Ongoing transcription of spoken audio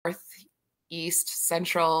East,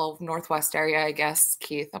 Central, Northwest area, I guess,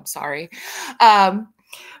 Keith, I'm sorry.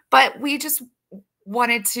 But we just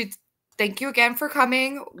wanted to thank you again for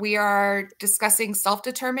coming. We are discussing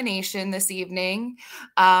self-determination this evening.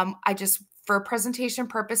 For presentation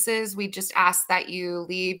purposes, we just ask that you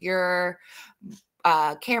leave your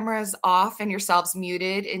cameras off and yourselves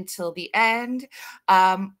muted until the end.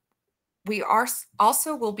 We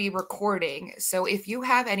also will be recording. So if you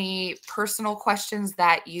have any personal questions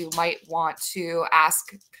that you might want to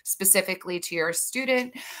ask specifically to your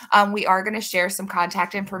student, we are going to share some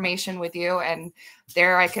contact information with you. And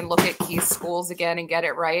there I can look at Keith's schools again and get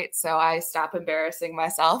it right. So I stop embarrassing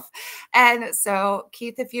myself. And so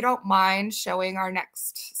Keith, if you don't mind showing our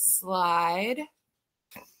next slide.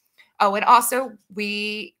 Oh, and also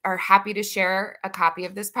we are happy to share a copy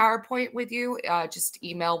of this PowerPoint with you. Just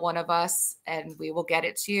email one of us and we will get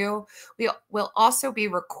it to you. We will also be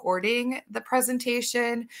recording the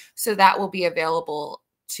presentation, so that will be available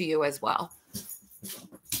to you as well.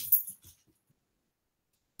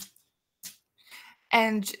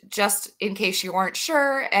 And just in case you weren't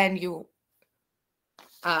sure and you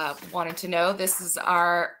wanted to know, this is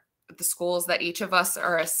the schools that each of us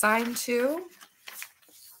are assigned to.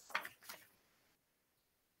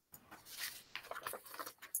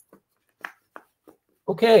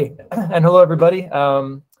 Okay, and hello everybody.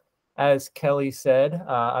 As Kelly said,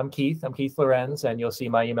 I'm Keith Lorenz, and you'll see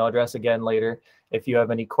my email address again later if you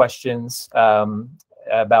have any questions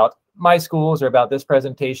about my schools or about this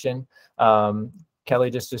presentation.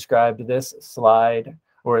 Kelly just described this slide,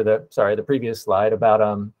 or the previous slide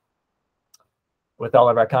about with all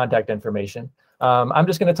of our contact information. I'm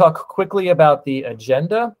just going to talk quickly about the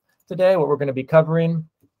agenda today, what we're going to be covering.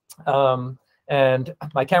 And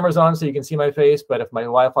my camera's on so you can see my face, but if my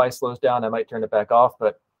Wi-Fi slows down, I might turn it back off,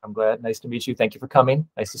 but I'm glad. Nice to meet you. Thank you for coming.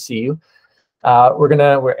 Nice to see you.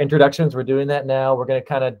 We're introductions. We're doing that now. We're going to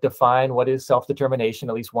kind of define what is self-determination,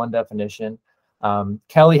 at least one definition.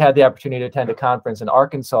 Kelly had the opportunity to attend a conference in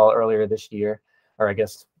Arkansas earlier this year, or I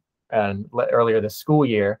guess earlier this school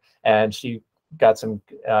year, and she got some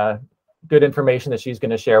good information that she's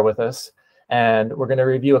going to share with us. And we're going to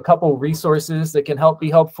review a couple resources that can be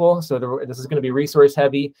helpful. So this is going to be resource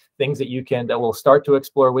heavy, things that we'll start to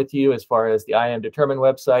explore with you as far as the I Am Determined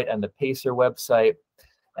website and the PACER website.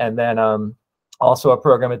 And then also a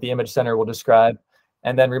program at the Image Center we'll describe.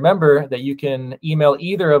 And then remember that you can email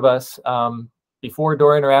either of us before,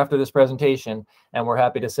 during, or after this presentation, and we're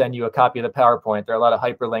happy to send you a copy of the PowerPoint. There are a lot of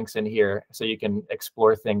hyperlinks in here so you can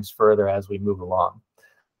explore things further as we move along.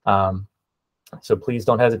 So please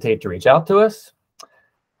don't hesitate to reach out to us.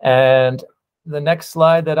 And the next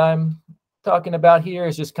slide that I'm talking about here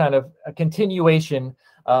is just kind of a continuation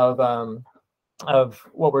of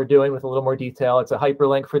what we're doing with a little more detail. It's a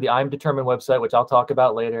hyperlink for the I'm Determined website, which I'll talk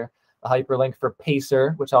about later, a hyperlink for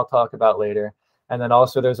PACER, which I'll talk about later. And then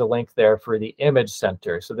also there's a link there for the Image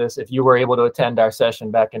Center. So this, if you were able to attend our session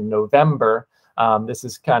back in November, this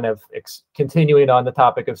is kind of continuing on the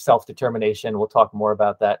topic of self-determination. We'll talk more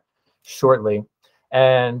about that shortly.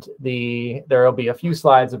 And there will be a few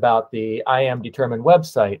slides about the I Am Determined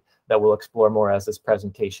website that we'll explore more as this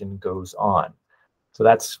presentation goes on. So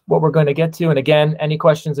that's what we're going to get to. And again, any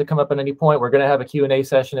questions that come up at any point, we're going to have a Q&A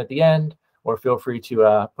session at the end, or feel free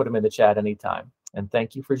to put them in the chat anytime. And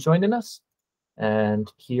thank you for joining us.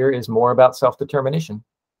 And here is more about self-determination.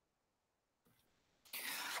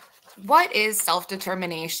 What is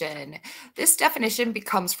self-determination? This definition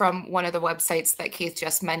comes from one of the websites that Keith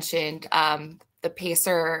just mentioned, the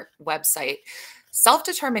PACER website.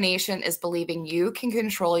 Self-determination is believing you can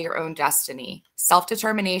control your own destiny.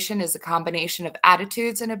 Self-determination is a combination of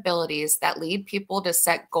attitudes and abilities that lead people to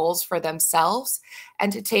set goals for themselves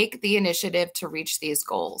and to take the initiative to reach these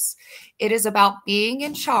goals. It is about being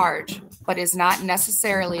in charge, but is not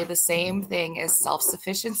necessarily the same thing as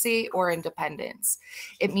self-sufficiency or independence.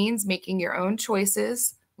 It means making your own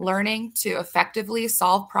choices, learning to effectively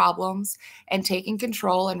solve problems, and taking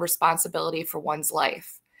control and responsibility for one's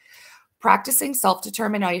life. Practicing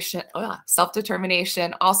self-determination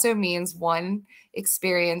also means one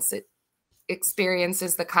experiences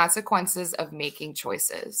the consequences of making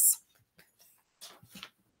choices.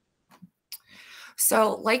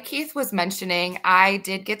 So like Keith was mentioning, I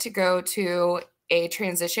did get to go to a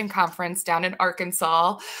transition conference down in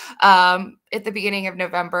Arkansas at the beginning of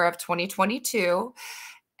November of 2022.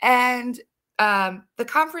 And the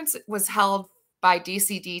conference was held by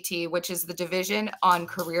DCDT, which is the Division on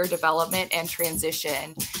Career Development and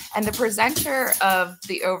Transition. And the presenter of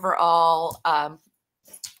the overall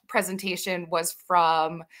presentation was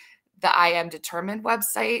from the I Am Determined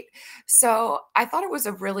website. So I thought it was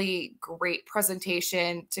a really great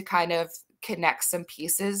presentation to kind of connect some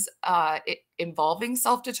pieces involving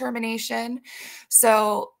self-determination.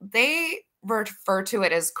 So they refer to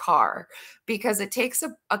it as CAR because it takes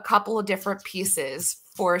a couple of different pieces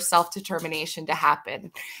for self-determination to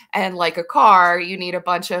happen. And like a car, you need a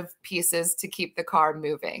bunch of pieces to keep the car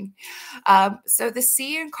moving. So the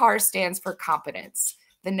C in CAR stands for competence,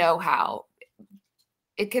 the know-how.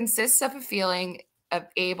 It consists of a feeling of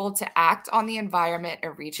able to act on the environment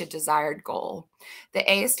and reach a desired goal. The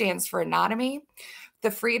A stands for autonomy.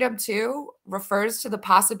 The freedom to refers to the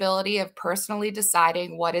possibility of personally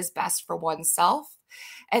deciding what is best for oneself.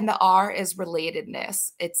 And the R is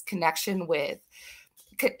relatedness. It's connection with.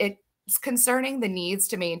 It's concerning the needs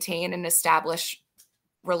to maintain and establish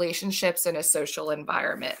relationships in a social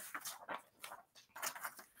environment.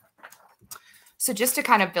 So just to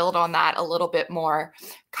kind of build on that a little bit more,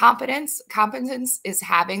 competence is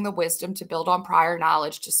having the wisdom to build on prior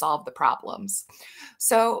knowledge to solve the problems.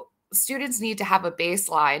 So students need to have a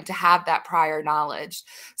baseline to have that prior knowledge.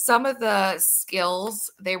 Some of the skills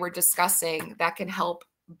they were discussing that can help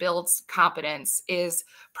build competence is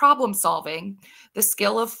problem solving, the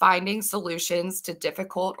skill of finding solutions to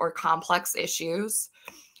difficult or complex issues,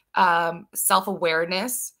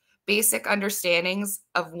 self-awareness, basic understandings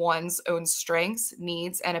of one's own strengths,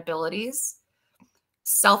 needs, and abilities,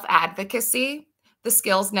 self-advocacy, the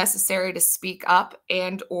skills necessary to speak up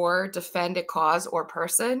and or defend a cause or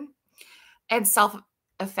person, and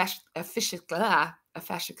self-efficacy.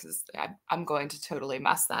 I'm going to totally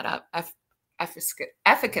mess that up.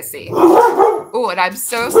 Efficacy. Oh, and I'm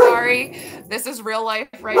so sorry. This is real life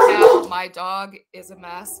right now. My dog is a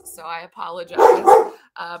mess, so I apologize.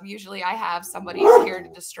 Usually I have somebody here to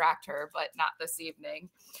distract her, but not this evening.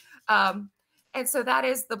 And so that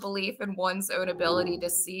is the belief in one's own ability to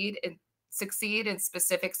succeed in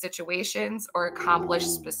specific situations or accomplish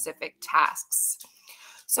specific tasks.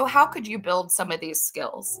 So how could you build some of these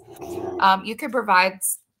skills? You could provide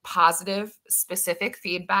positive, specific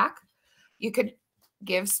feedback. You could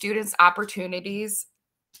give students opportunities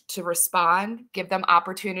to respond, give them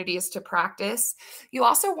opportunities to practice. You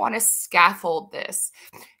also want to scaffold this.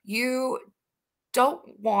 You don't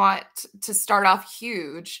want to start off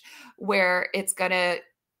huge where it's going to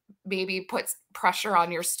maybe put pressure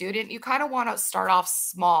on your student. You kind of want to start off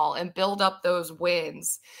small and build up those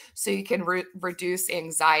wins so you can reduce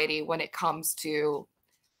anxiety when it comes to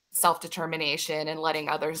self-determination and letting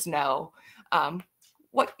others know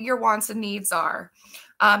what your wants and needs are.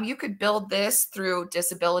 You could build this through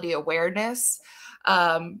disability awareness.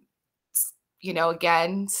 Again,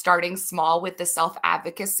 starting small with the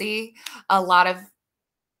self-advocacy. A lot of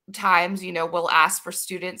times, we'll ask for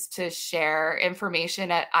students to share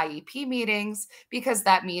information at IEP meetings because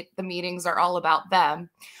the meetings are all about them.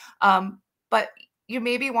 But you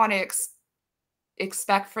maybe want to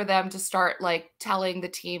expect for them to start like telling the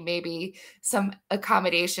team maybe some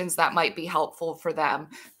accommodations that might be helpful for them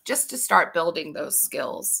just to start building those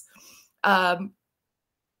skills.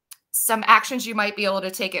 Some actions you might be able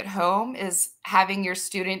to take at home is having your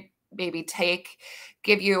student maybe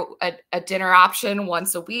give you a dinner option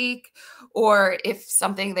once a week, or if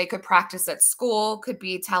something they could practice at school could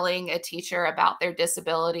be telling a teacher about their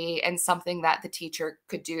disability and something that the teacher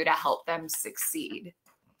could do to help them succeed.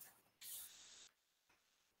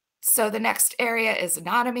 So the next area is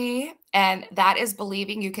autonomy, and that is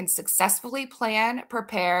believing you can successfully plan,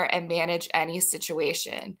 prepare, and manage any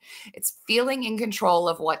situation. It's feeling in control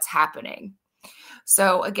of what's happening.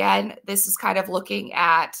 So again, this is kind of looking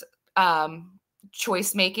at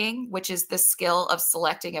choice making, which is the skill of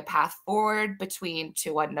selecting a path forward between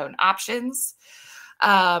two unknown options.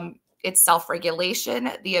 It's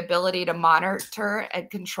self-regulation, the ability to monitor and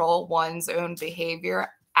control one's own behavior,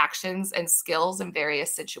 actions, and skills in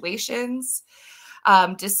various situations.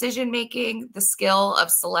 Decision-making, the skill of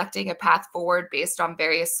selecting a path forward based on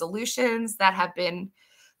various solutions that have been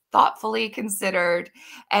thoughtfully considered.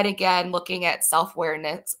 And again, looking at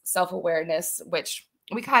self-awareness, which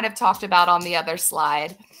we kind of talked about on the other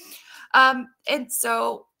slide. And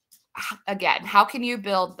so again, how can you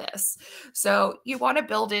build this? So you want to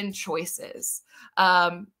build in choices.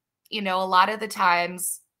 A lot of the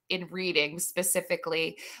times in reading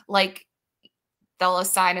specifically, like they'll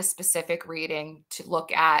assign a specific reading to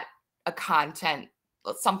look at a content,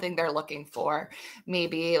 something they're looking for,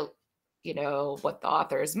 maybe, what the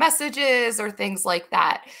author's message is or things like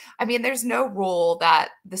that. I mean, there's no rule that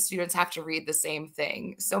the students have to read the same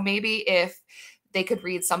thing. So maybe if they could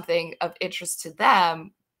read something of interest to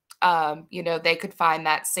them, they could find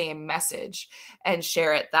that same message and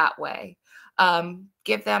share it that way.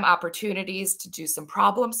 Give them opportunities to do some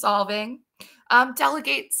problem solving,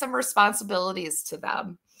 delegate some responsibilities to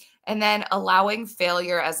them. And then allowing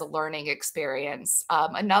failure as a learning experience.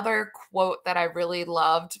 Another quote that I really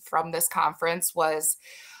loved from this conference was,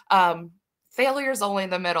 failure is only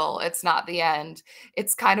the middle. It's not the end.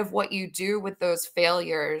 It's kind of what you do with those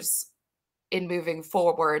failures in moving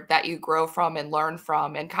forward that you grow from and learn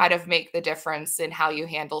from and kind of make the difference in how you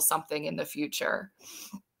handle something in the future.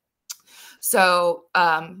 So,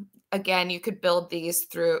 again, you could build these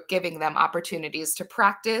through giving them opportunities to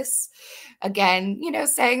practice. Again,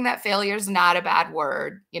 saying that failure is not a bad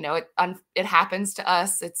word. It happens to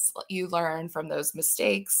us. It's you learn from those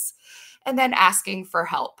mistakes, and then asking for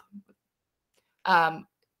help.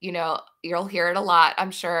 You'll hear it a lot, I'm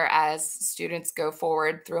sure, as students go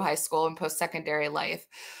forward through high school and post-secondary life.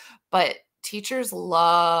 But teachers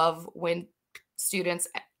love when students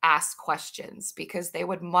ask questions because they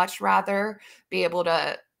would much rather be able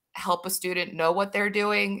to help a student know what they're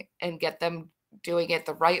doing and get them doing it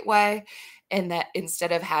the right way, and that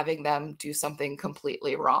instead of having them do something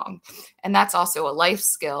completely wrong. And that's also a life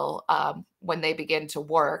skill. When they begin to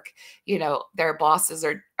work, their bosses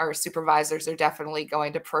or supervisors are definitely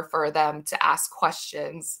going to prefer them to ask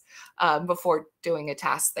questions before doing a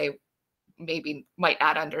task they maybe might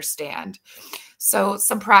not understand. So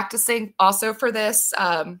some practicing also for this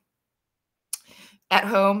at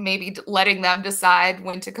home, maybe letting them decide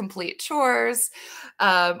when to complete chores.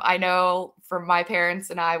 I know for my parents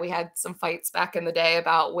and I, we had some fights back in the day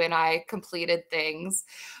about when I completed things,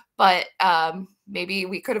 but maybe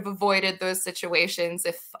we could have avoided those situations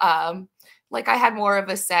if like I had more of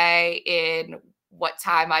a say in what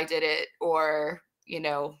time I did it, or,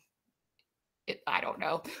 I don't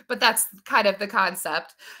know, but that's kind of the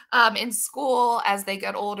concept. In school, as they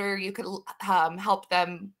get older, you could help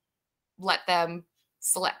them, let them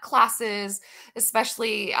select classes,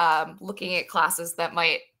 especially looking at classes that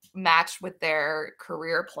might match with their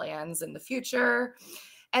career plans in the future.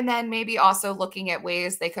 And then maybe also looking at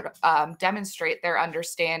ways they could demonstrate their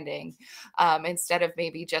understanding. Instead of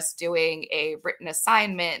maybe just doing a written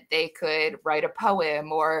assignment, they could write a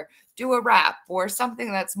poem or do a rap or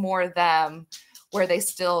something that's more them, where they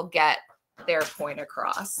still get their point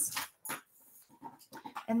across.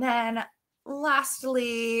 And then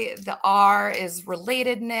lastly, the R is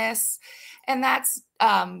relatedness. And that's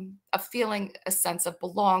a sense of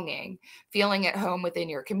belonging, feeling at home within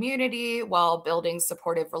your community while building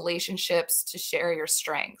supportive relationships to share your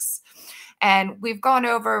strengths. And we've gone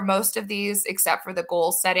over most of these except for the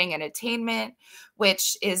goal setting and attainment,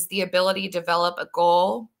 which is the ability to develop a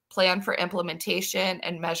goal, plan for implementation,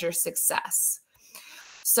 and measure success.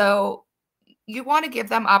 So you want to give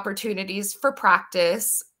them opportunities for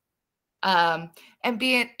practice and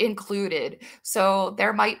be included. So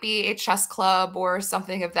there might be a chess club or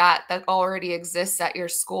something of that already exists at your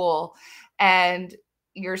school, and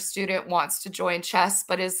your student wants to join chess,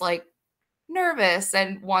 but is like nervous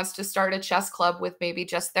and wants to start a chess club with maybe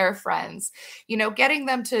just their friends. Getting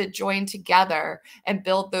them to join together and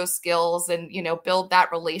build those skills and, build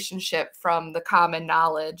that relationship from the common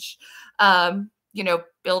knowledge,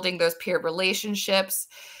 building those peer relationships,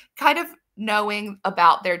 kind of knowing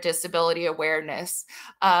about their disability awareness.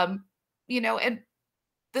 And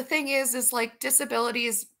the thing is like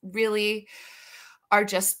disabilities really are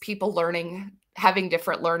just people having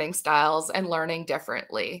different learning styles and learning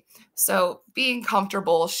differently. So being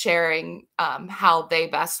comfortable sharing how they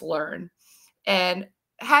best learn and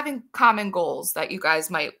having common goals that you guys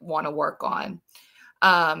might want to work on.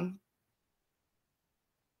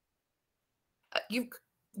 You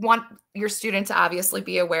want your student to obviously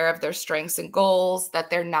be aware of their strengths and goals, that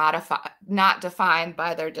they're not defined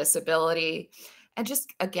by their disability, and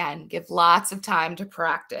just, again, give lots of time to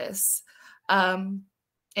practice. And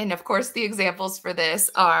of course, the examples for this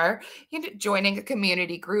are joining a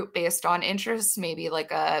community group based on interests, maybe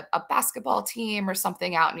like a basketball team or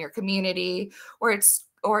something out in your community, or at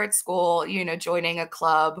school, joining a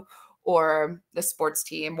club or the sports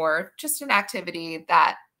team, or just an activity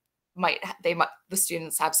that the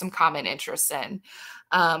students have some common interests in.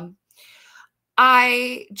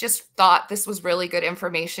 I just thought this was really good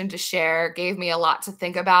information to share, gave me a lot to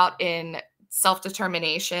think about in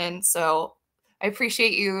self-determination. So I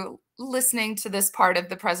appreciate you listening to this part of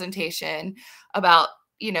the presentation about,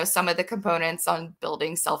 some of the components on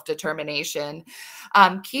building self-determination.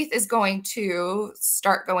 Keith is going to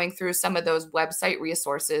start going through some of those website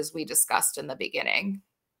resources we discussed in the beginning.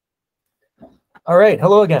 All right.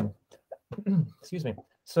 Hello again. Excuse me.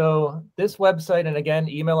 So this website, and again,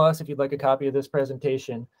 email us if you'd like a copy of this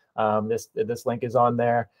presentation. This link is on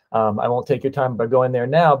there. I won't take your time by going there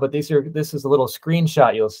now, but this is a little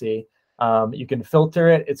screenshot you'll see. You can filter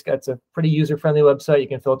it. It's a pretty user-friendly website. You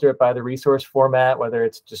can filter it by the resource format, whether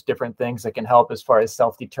it's just different things that can help as far as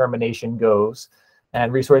self-determination goes,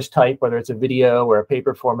 and resource type, whether it's a video or a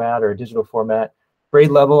paper format or a digital format.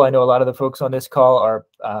 Grade level, I know a lot of the folks on this call are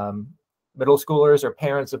middle schoolers or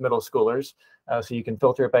parents of middle schoolers, so you can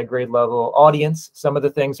filter it by grade level. Audience, some of the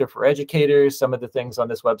things are for educators, some of the things on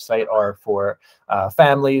this website are for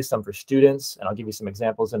families, some for students, and I'll give you some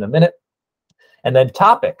examples in a minute. And then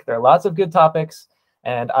topic, there are lots of good topics,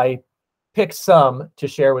 and I picked some to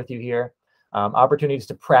share with you here. Opportunities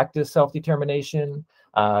to practice self-determination,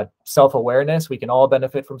 self-awareness. We can all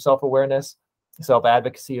benefit from self-awareness.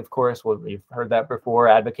 Self-advocacy, of course, we've heard that before,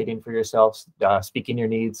 advocating for yourself, speaking your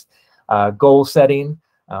needs. Goal setting,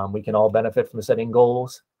 we can all benefit from setting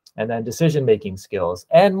goals. And then decision-making skills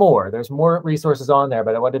and more. There's more resources on there,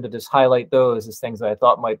 but I wanted to just highlight those as things that I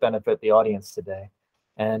thought might benefit the audience today.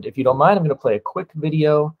 And if you don't mind, I'm going to play a quick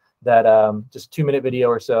video that, just a 2-minute video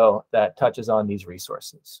or so, that touches on these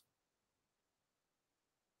resources.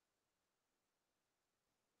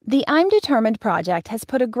 The I'm Determined project has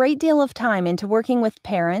put a great deal of time into working with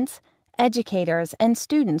parents, educators, and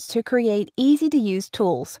students to create easy-to-use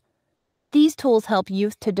tools. These tools help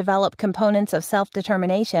youth to develop components of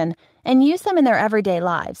self-determination and use them in their everyday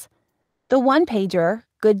lives. The one-pager,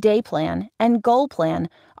 Good Day Plan, and Goal Plan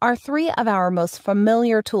are 3 of our most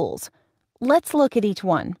familiar tools. Let's look at each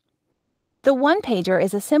one. The one-pager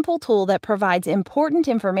is a simple tool that provides important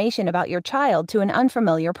information about your child to an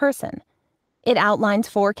unfamiliar person. It outlines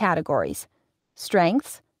 4 categories: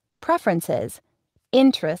 strengths, preferences,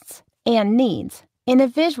 interests, and needs in a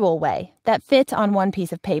visual way that fits on one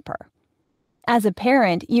piece of paper. As a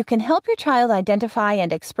parent, you can help your child identify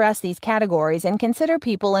and express these categories and consider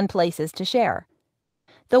people and places to share.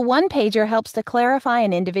 The one-pager helps to clarify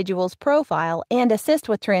an individual's profile and assist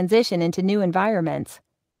with transition into new environments.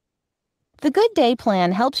 The Good Day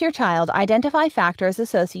Plan helps your child identify factors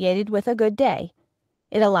associated with a good day.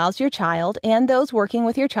 It allows your child and those working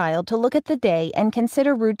with your child to look at the day and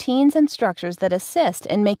consider routines and structures that assist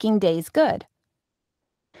in making days good.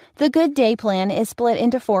 The Good Day Plan is split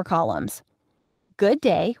into 4 columns. Good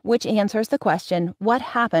Day, which answers the question, what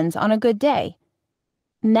happens on a good day?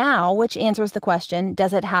 Now, which answers the question,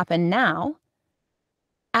 does it happen now?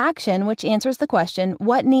 Action, which answers the question,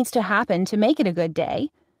 what needs to happen to make it a good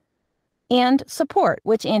day? And Support,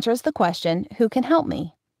 which answers the question, who can help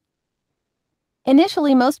me?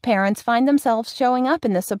 Initially, most parents find themselves showing up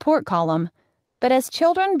in the support column, but as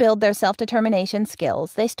children build their self-determination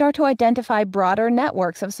skills, they start to identify broader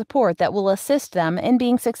networks of support that will assist them in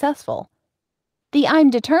being successful. The I'm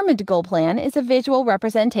Determined Goal Plan is a visual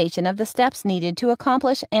representation of the steps needed to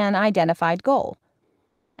accomplish an identified goal.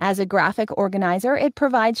 As a graphic organizer, it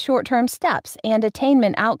provides short-term steps and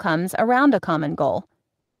attainment outcomes around a common goal.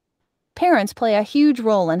 Parents play a huge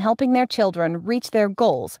role in helping their children reach their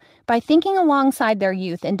goals by thinking alongside their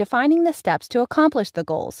youth and defining the steps to accomplish the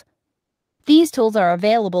goals. These tools are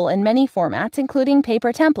available in many formats, including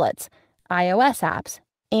paper templates, iOS apps,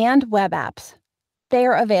 and web apps. They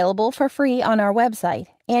are available for free on our website,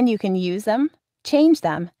 and you can use them, change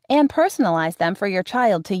them, and personalize them for your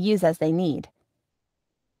child to use as they need.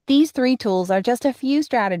 These 3 tools are just a few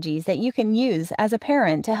strategies that you can use as a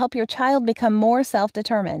parent to help your child become more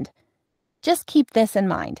self-determined. Just keep this in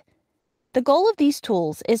mind. The goal of these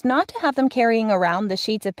tools is not to have them carrying around the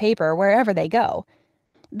sheets of paper wherever they go.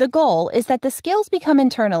 The goal is that the skills become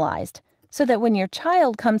internalized, so that when your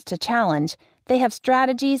child comes to challenge, they have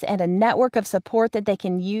strategies and a network of support that they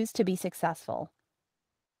can use to be successful.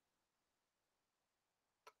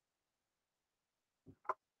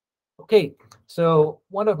 Okay, so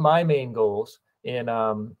one of my main goals in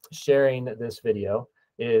sharing this video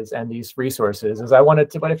and these resources is I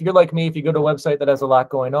wanted to, but if you're like me, if you go to a website that has a lot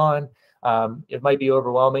going on, it might be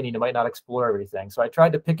overwhelming and you might not explore everything. So I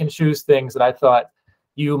tried to pick and choose things that I thought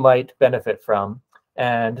you might benefit from.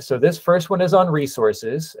 And so this first one is on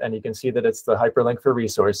resources, and you can see that it's the hyperlink for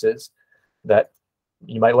resources that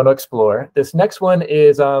you might want to explore. This next one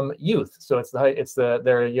is youth. So it's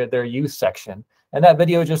their youth section. And that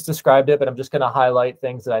video just described it, but I'm just going to highlight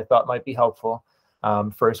things that I thought might be helpful.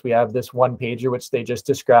 First, we have this one pager, which they just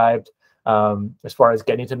described as far as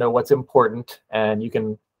getting to know what's important. And you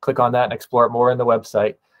can click on that and explore it more in the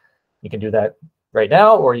website. You can do that right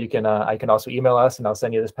now, or you can I can also email us and I'll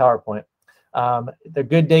send you this PowerPoint. The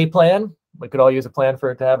Good Day Plan. We could all use a plan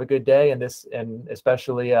to have a good day, and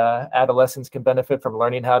especially adolescents can benefit from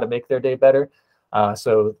learning how to make their day better.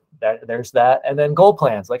 So there's that. And then goal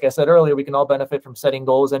plans. Like I said earlier, we can all benefit from setting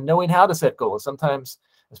goals and knowing how to set goals. Sometimes,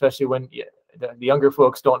 especially when the younger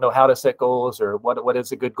folks don't know how to set goals or what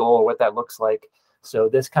is a good goal or what that looks like. So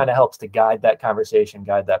this kind of helps to guide that conversation,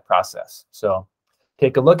 guide that process. So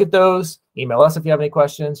take a look at those. Email us if you have any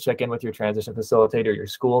questions. Check in with your transition facilitator, your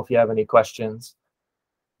school, if you have any questions.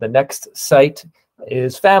 The next site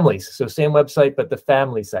is families. So same website, but the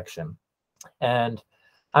family section. And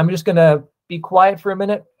I'm just going to be quiet for a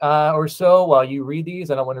minute or so while you read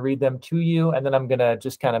these. I don't want to read them to you. And then I'm going to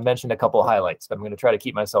just kind of mention a couple highlights. I'm going to try to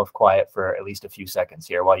keep myself quiet for at least a few seconds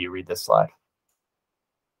here while you read this slide.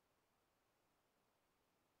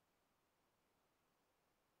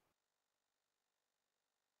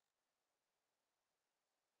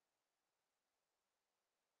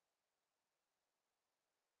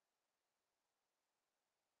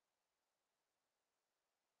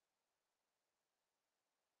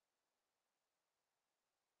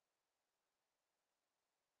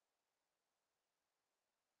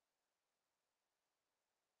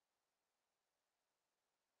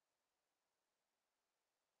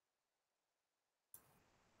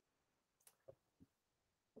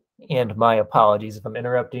 And my apologies if I'm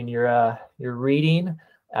interrupting your reading.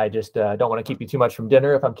 I just don't want to keep you too much from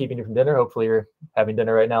dinner. If I'm keeping you from dinner, hopefully you're having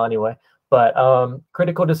dinner right now anyway. But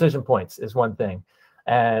critical decision points is one thing.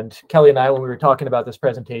 And Kelly and I, when we were talking about this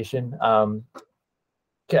presentation,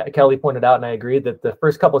 Kelly pointed out, and I agreed, that the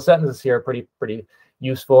first couple of sentences here are pretty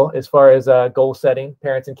useful as far as goal setting.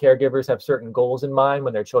 Parents and caregivers have certain goals in mind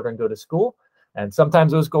when their children go to school. And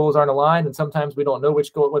sometimes those goals aren't aligned, and sometimes we don't know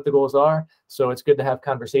what the goals are. So it's good to have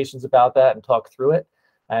conversations about that and talk through it.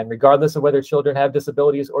 And regardless of whether children have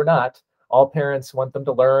disabilities or not, all parents want them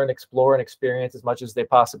to learn, explore, and experience as much as they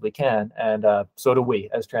possibly can. And so do we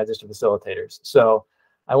as transition facilitators. So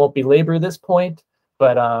I won't belabor this point,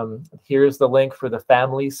 but here's the link for the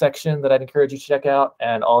family section that I'd encourage you to check out,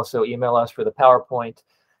 and also email us for the PowerPoint.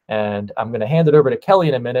 And I'm going to hand it over to Kelly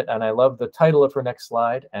in a minute, and I love the title of her next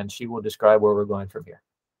slide, and she will describe where we're going from here.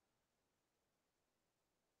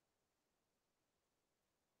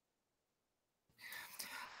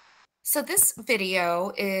 So this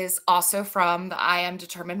video is also from the I Am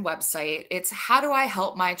Determined website. It's how do I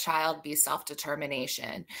help my child be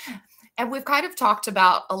self-determination? And we've kind of talked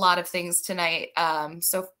about a lot of things tonight.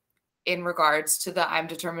 So in regards to the I'm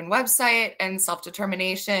Determined website and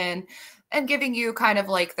self-determination, and giving you kind of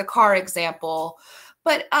like the car example.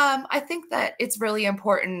 But I think that it's really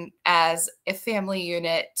important as a family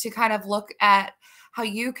unit to kind of look at how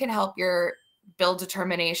you can help your build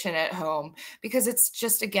determination at home, because it's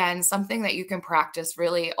just, again, something that you can practice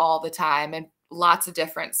really all the time in lots of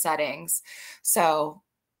different settings. So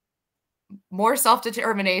more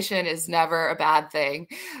self-determination is never a bad thing.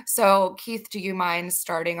 So Keith, do you mind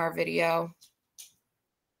starting our video?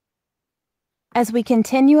 As we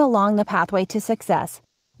continue along the pathway to success,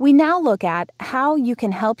 we now look at how you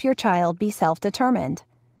can help your child be self-determined.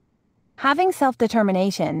 Having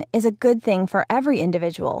self-determination is a good thing for every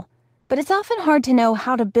individual, but it's often hard to know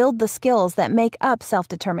how to build the skills that make up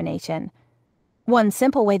self-determination. One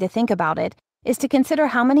simple way to think about it is to consider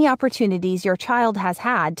how many opportunities your child has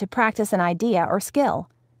had to practice an idea or skill.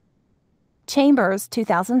 Chambers,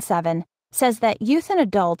 2007, says that youth and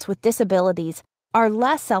adults with disabilities are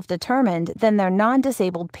less self-determined than their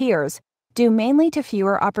non-disabled peers, due mainly to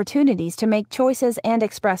fewer opportunities to make choices and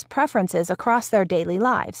express preferences across their daily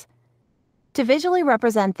lives. To visually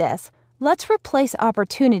represent this, let's replace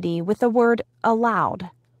opportunity with the word allowed.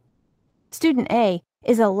 Student A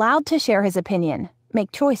is allowed to share his opinion,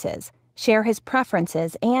 make choices, share his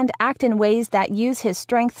preferences, and act in ways that use his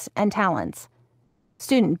strengths and talents.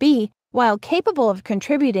 Student B, while capable of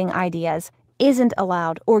contributing ideas, isn't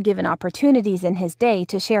allowed or given opportunities in his day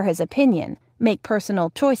to share his opinion, make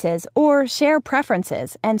personal choices, or share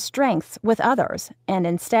preferences and strengths with others, and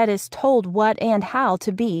instead is told what and how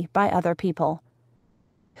to be by other people.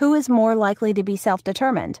 Who is more likely to be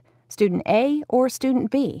self-determined, student A or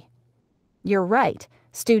student B? You're right,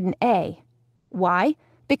 student A. Why?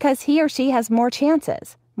 Because he or she has more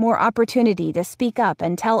chances, more opportunity to speak up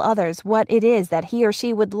and tell others what it is that he or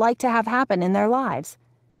she would like to have happen in their lives.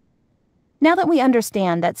 Now that we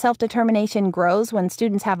understand that self-determination grows when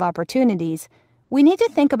students have opportunities, we need to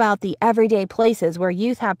think about the everyday places where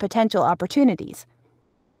youth have potential opportunities.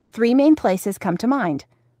 3 main places come to mind: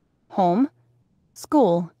 home,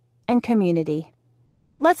 school, and community.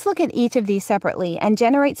 Let's look at each of these separately and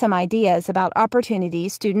generate some ideas about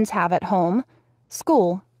opportunities students have at home,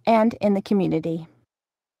 school, and in the community.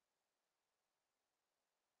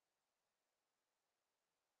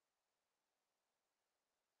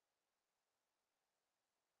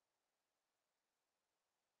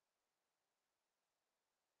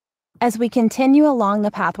 As we continue along the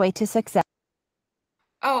pathway to success.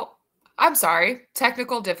 Oh, I'm sorry.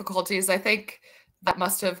 Technical difficulties. I think That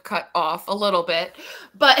must have cut off a little bit,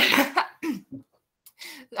 but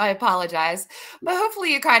I apologize. But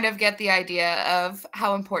hopefully you kind of get the idea of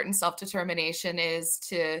how important self-determination is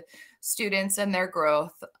to students and their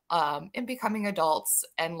growth in becoming adults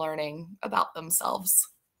and learning about themselves.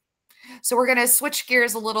 So we're going to switch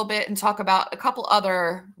gears a little bit and talk about a couple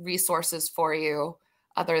other resources for you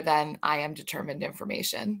other than I Am Determined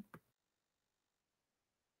information.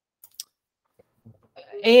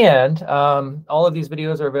 And all of these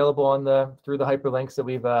videos are available on through the hyperlinks that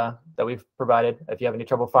we've provided. If you have any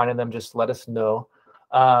trouble finding them, just let us know.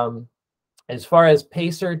 As far as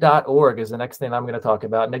pacer.org is the next thing I'm going to talk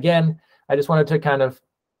about. And again, I just wanted to kind of,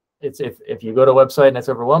 if you go to a website and it's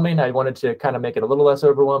overwhelming, I wanted to kind of make it a little less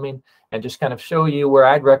overwhelming and just kind of show you where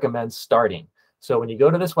I'd recommend starting. So when you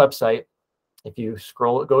go to this website, if you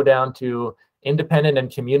go down to independent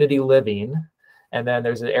and community living, and then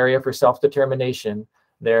there's an area for self-determination,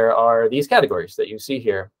 there are these categories that you see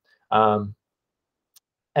here.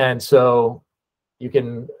 And so you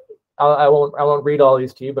can, I won't read all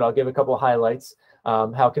these to you, but I'll give a couple of highlights.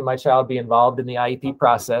 How can my child be involved in the IEP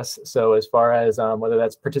process? So as far as whether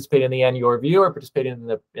that's participating in the annual review or participating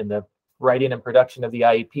in the writing and production of the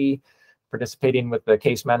IEP, participating with the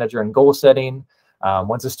case manager and goal setting.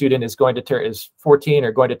 Once a student is 14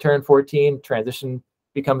 or going to turn 14, transition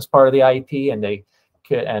becomes part of the IEP, and they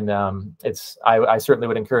could, and I certainly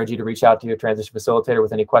would encourage you to reach out to your transition facilitator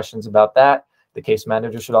with any questions about that. The case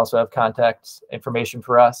manager should also have contact information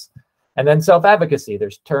for us. And then self-advocacy,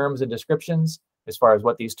 there's terms and descriptions as far as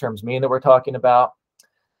what these terms mean that we're talking about.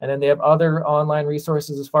 And then they have other online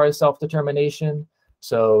resources as far as self-determination.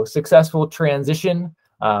 So successful transition,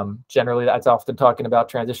 generally that's often talking about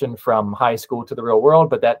transition from high school to the real world,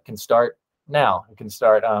 but that can start now. It can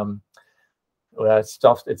start,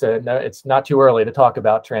 it's not too early to talk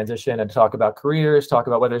about transition and to talk about careers, talk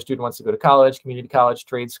about whether a student wants to go to college, community college,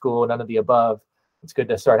 trade school, none of the above. It's good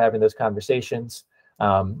to start having those conversations.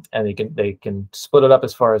 And they can split it up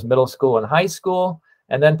as far as middle school and high school,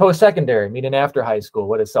 and then post-secondary, meaning after high school.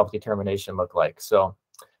 What does self-determination look like? So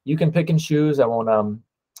you can pick and choose. I won't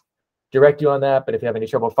direct you on that, but if you have any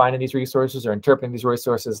trouble finding these resources or interpreting these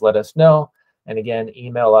resources, let us know. And again,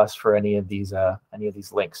 email us for any of these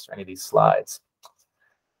links or any of these slides.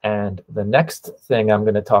 And the next thing I'm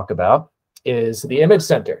going to talk about is the Image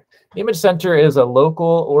Center. The Image Center is a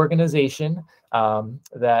local organization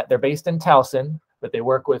that they're based in Towson, but they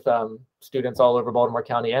work with students all over Baltimore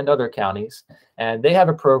County and other counties. And they have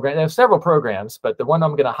a program, they have several programs, but the one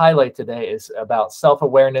I'm going to highlight today is about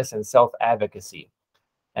self-awareness and self-advocacy.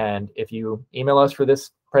 And if you email us for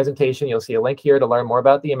this presentation, you'll see a link here to learn more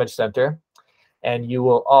about the Image Center. And you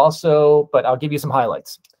will also, but I'll give you some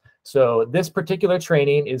highlights. So this particular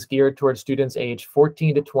training is geared towards students age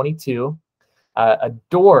 14 to 22.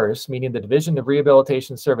 DOORS, meaning the Division of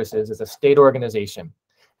Rehabilitation Services, is a state organization.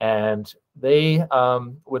 And they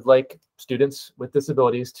would like students with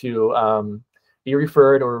disabilities to be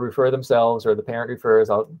referred or refer themselves, or the parent refers.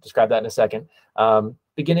 I'll describe that in a second,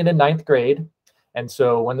 beginning in 9th grade. And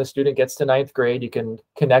so when the student gets to 9th grade, you can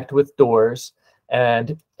connect with DOORS.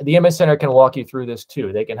 And the MS Center can walk you through this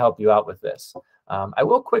too. They can help you out with this. I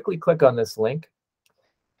will quickly click on this link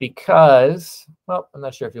because, well, I'm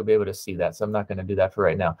not sure if you'll be able to see that, so I'm not going to do that for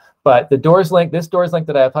right now. But the DOORS link, this DOORS link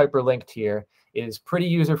that I have hyperlinked here, is pretty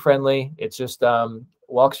user-friendly. It just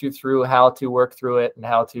walks you through how to work through it and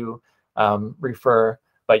how to refer.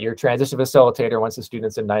 But your transition facilitator, once the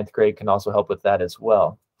student's in 9th grade, can also help with that as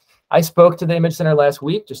well. I spoke to the Image Center last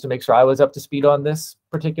week just to make sure I was up to speed on this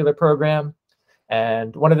particular program.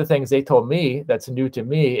 And one of the things they told me that's new to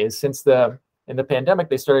me is in the pandemic,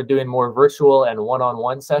 they started doing more virtual and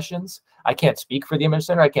one-on-one sessions. I can't speak for the Image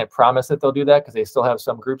Center. I can't promise that they'll do that because they still have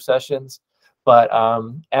some group sessions. But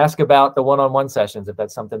ask about the one-on-one sessions if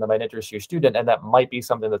that's something that might interest your student, and that might be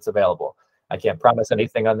something that's available. I can't promise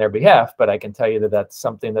anything on their behalf, but I can tell you that that's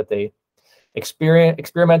something that they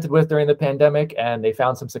experimented with during the pandemic, and they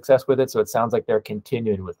found some success with it. So it sounds like they're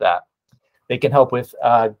continuing with that. They can help with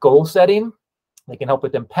goal setting. They can help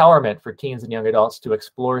with empowerment for teens and young adults to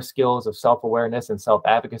explore skills of self-awareness and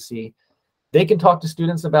self-advocacy. They can talk to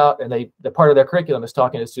students about, and the part of their curriculum is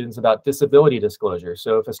talking to students about disability disclosure.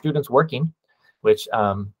 So if a student's working, which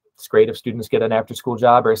it's great if students get an after-school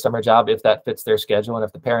job or a summer job if that fits their schedule and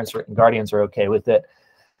if the parents and guardians are okay with it.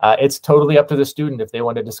 It's totally up to the student if they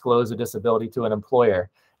want to disclose a disability to an employer.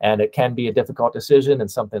 And it can be a difficult decision and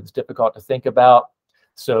something that's difficult to think about.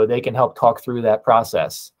 So they can help talk through that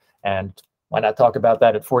process. And why not talk about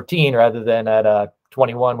that at 14 rather than at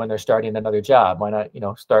 21 when they're starting another job? Why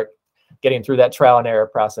not, start getting through that trial and error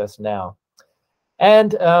process now?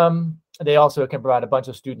 And they also can provide a bunch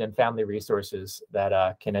of student and family resources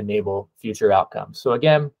that can enable future outcomes. So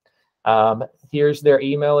again, here's their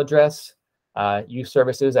email address,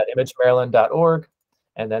 youthservices@imagemaryland.org.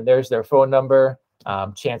 And then there's their phone number.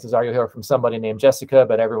 Chances are you'll hear from somebody named Jessica,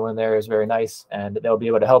 but everyone there is very nice, and they'll be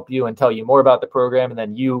able to help you and tell you more about the program, and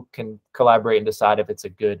then you can collaborate and decide if it's a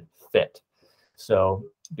good fit. So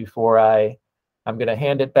before I'm going to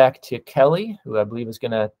hand it back to Kelly, who I believe is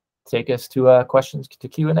going to take us to questions to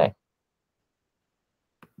Q&A.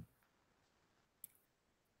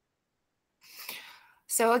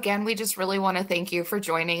 So again, we just really want to thank you for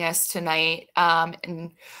joining us tonight.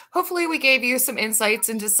 And hopefully we gave you some insights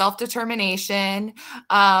into self-determination.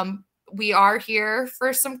 We are here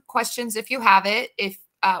for some questions if you have it. If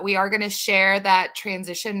we are going to share that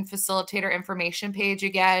transition facilitator information page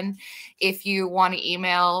again. If you want to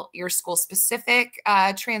email your school specific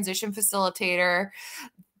transition facilitator,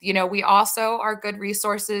 you know, we also are good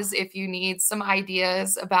resources if you need some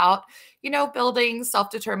ideas about, you know, building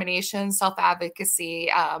self-determination, self-advocacy,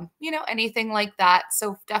 you know, anything like that.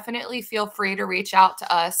 So definitely feel free to reach out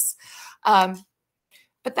to us.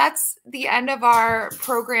 But that's the end of our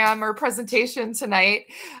program or presentation tonight.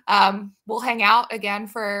 We'll hang out again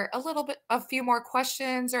for a few more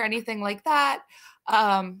questions or anything like that.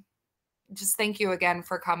 Just thank you again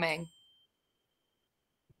for coming.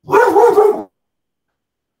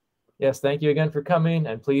 Yes, thank you again for coming,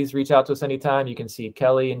 and please reach out to us anytime. You can see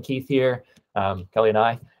Kelly and Keith here, Kelly and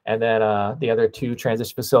I, and then the other two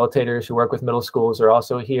transition facilitators who work with middle schools are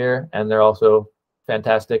also here, and they're also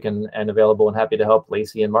fantastic and available and happy to help,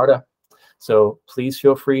 Lacey and Marta. So please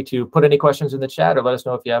feel free to put any questions in the chat or let us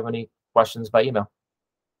know if you have any questions by email.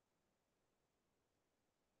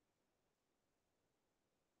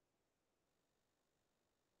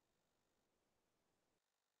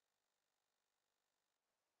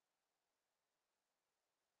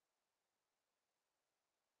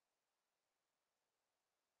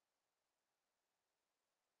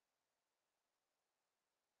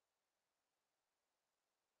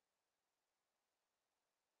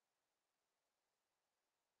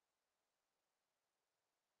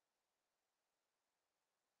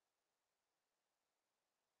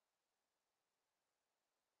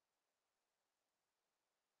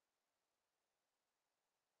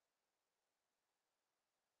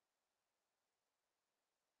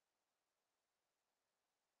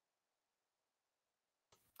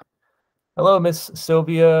 Hello, Miss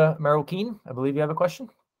Sylvia Marroquin. I believe you have a question.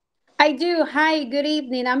 I do. Hi, good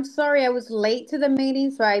evening. I'm sorry I was late to the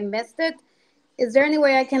meeting, so I missed it. Is there any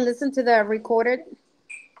way I can listen to the recorded?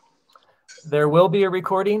 There will be a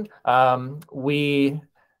recording. We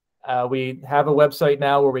have a website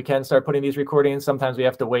now where we can start putting these recordings. Sometimes we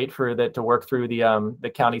have to wait for that to work through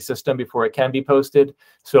the county system before it can be posted.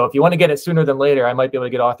 So if you want to get it sooner than later, I might be able to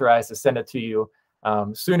get authorized to send it to you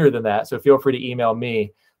sooner than that. So feel free to email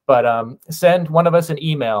me. But send one of us an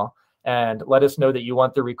email and let us know that you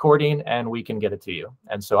want the recording, and we can get it to you.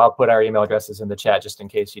 And so I'll put our email addresses in the chat just in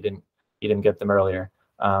case you didn't get them earlier.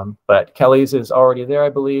 But Kelly's is already there, I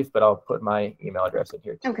believe, but I'll put my email address in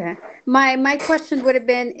here too. Okay. My question would have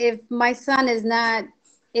been, if my son is not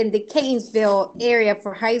in the Canesville area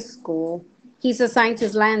for high school, he's assigned to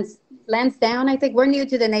Lansdowne, I think. We're new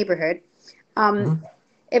to the neighborhood.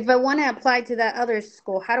 If I want to apply to that other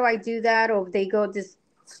school, how do I do that? Or if they go just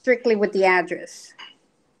strictly with the address?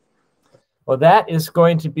 Well, that is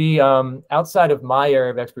going to be outside of my area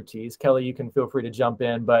of expertise. Kelly, you can feel free to jump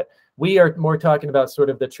in, but we are more talking about sort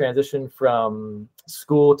of the transition from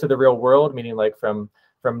school to the real world, meaning like from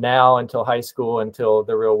now until high school until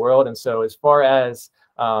the real world. And so as far as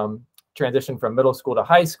transition from middle school to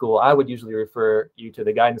high school, I would usually refer you to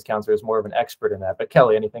the guidance counselor as more of an expert in that. But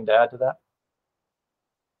Kelly, anything to add to that?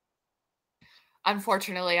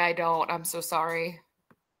 Unfortunately, I don't. I'm so sorry.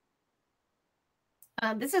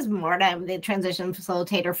 This is Marta. I'm the transition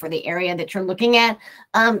facilitator for the area that you're looking at.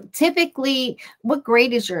 Typically, what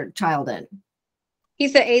grade is your child in?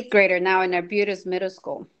 He's an 8th grader now in Arbutus Middle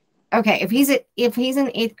School. Okay, if he's in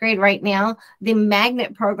 8th grade right now, the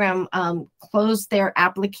magnet program closed their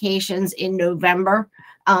applications in November.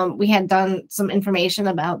 We had done some information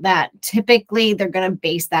about that. Typically, they're going to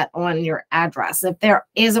base that on your address. If there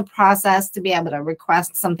is a process to be able to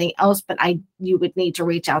request something else, but you would need to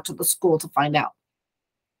reach out to the school to find out.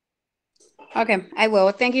 Okay, I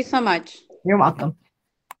will. Thank you so much. You're welcome.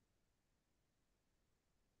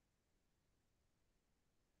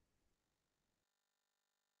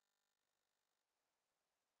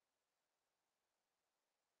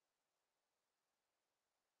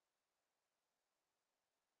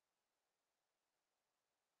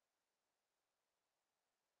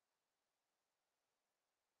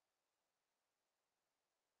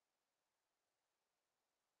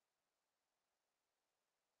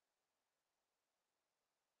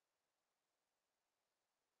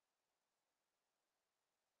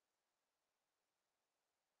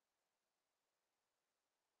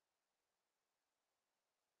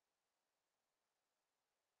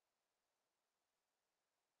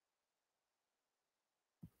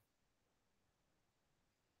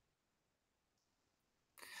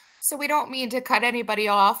 So we don't mean to cut anybody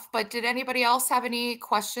off, but did anybody else have any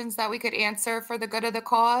questions that we could answer for the good of the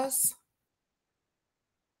cause?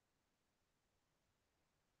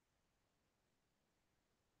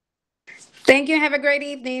 Thank you. Have a great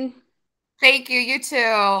evening. Thank you. You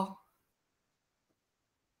too.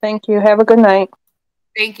 Thank you. Have a good night.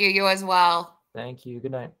 Thank you. You as well. Thank you.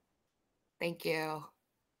 Good night. Thank you.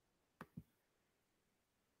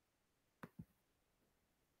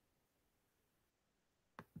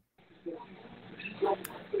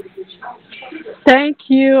 Thank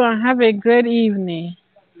you and have a great evening.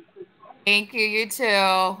 Thank you. You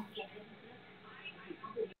too.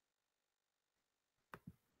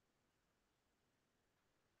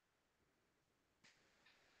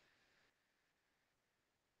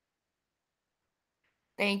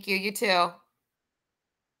 Thank you. You too.